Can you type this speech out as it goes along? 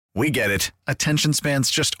We get it. Attention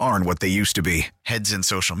spans just aren't what they used to be. Heads in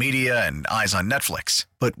social media and eyes on Netflix.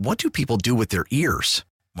 But what do people do with their ears?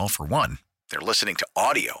 Well, for one, they're listening to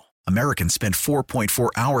audio. Americans spend 4.4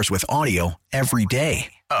 hours with audio every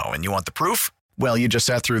day. Oh, and you want the proof? Well, you just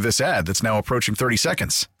sat through this ad that's now approaching 30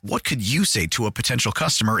 seconds. What could you say to a potential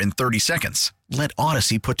customer in 30 seconds? Let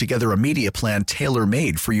Odyssey put together a media plan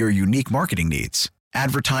tailor-made for your unique marketing needs.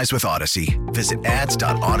 Advertise with Odyssey. Visit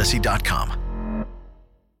ads.odyssey.com.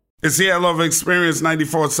 It's the I Love Experience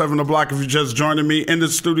 94.7 The Block. If you're just joining me, in the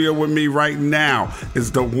studio with me right now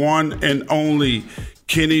is the one and only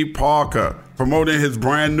Kenny Parker, promoting his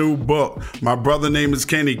brand new book. My brother name is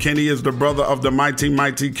Kenny. Kenny is the brother of the mighty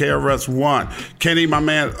KRS-One. Kenny, my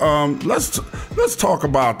man, let's talk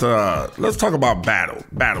about battle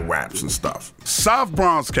raps and stuff. South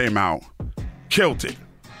Bronx came out, killed it.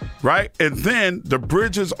 Right? And then The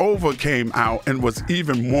Bridge Is Over came out and was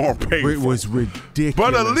even more painful. It was ridiculous.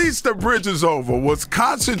 But at least The Bridge Is Over was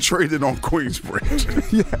concentrated on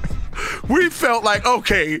Queensbridge. Yeah. We felt like,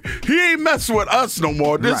 okay, he ain't messing with us no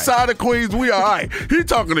more. This side of Queens, we all right. He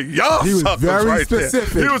talking to y'all he was suckers very right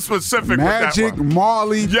specific. there. He was specific Magic, with that one.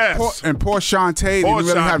 Marley, Yes. and poor Shantae didn't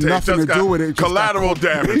really have nothing to do with it. Collateral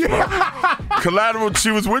damage, bro. Collateral,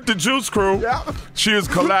 she was with the Juice Crew. Yeah. She is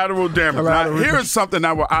collateral damage. Now, here is something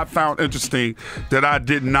that I found interesting that I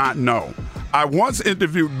did not know. I once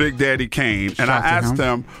interviewed Big Daddy Kane, and I asked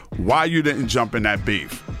him why you didn't jump in that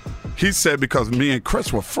beef. He said because me and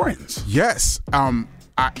Chris were friends. Yes. I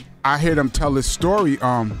heard him tell his story.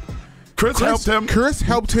 Chris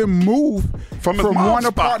helped him move from one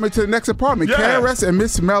apartment to the next apartment. Yeah. KRS and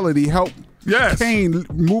Miss Melody helped Kane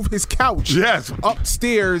move his couch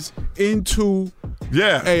upstairs into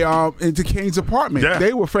Kane's apartment. Yeah.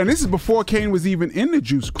 They were friends. This is before Kane was even in the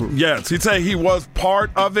Juice Crew. Yes, he said he was part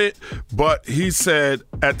of it, but he said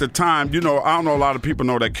at the time, I don't know, a lot of people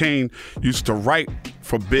know that Kane used to write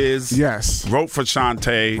for Biz. Yes. Wrote for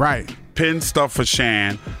Shantae. Right. Penned stuff for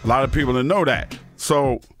Shan. A lot of people didn't know that.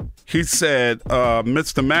 So he said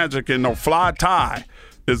Mr. Magic and Fly Ty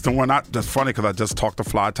is the one. That's funny because I just talked to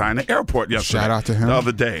Fly Ty in the airport yesterday. Shout out to him. The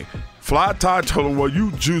other day. Fly Ty told him, well,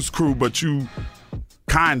 you Juice Crew, but you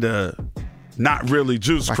kind of not really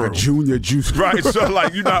Juice Crew. Like a junior Juice Crew. Right, so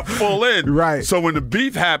like you're not full in. Right. So when the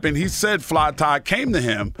beef happened, he said Fly Ty came to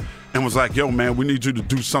him and was like, yo, man, we need you to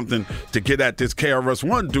do something to get at this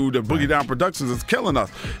KRS-One dude that Boogie Down Productions is killing us.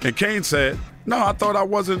 And Kane said, no, I thought I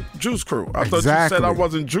wasn't Juice Crew. I thought you said I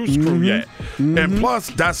wasn't Juice Crew yet. And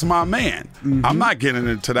plus, that's my man. I'm not getting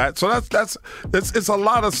into that. So that's it's a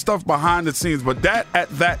lot of stuff behind the scenes. But that at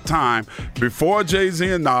that time, before Jay-Z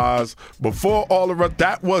and Nas, before all of us,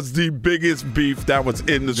 that was the biggest beef that was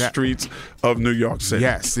in the streets of New York City.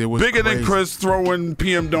 Yes, it was bigger crazy. than Chris throwing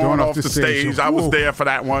PM Dawn off the stage. I was there for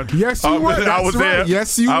that one. Yes, you were. I was there.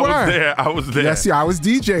 Yes, you were. I was there. Yes, I was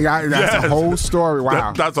DJ. That's a whole story.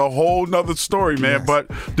 Wow. That's a whole nother story, man. Yes. But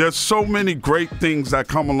there's so many great things that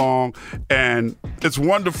come along, and it's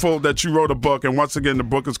wonderful that you wrote a book. And once again, the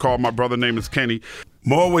book is called My Brother Name is Kenny.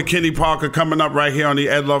 More with Kenny Parker coming up right here on the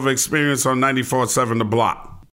Ed Lover Experience on 94.7 The Block.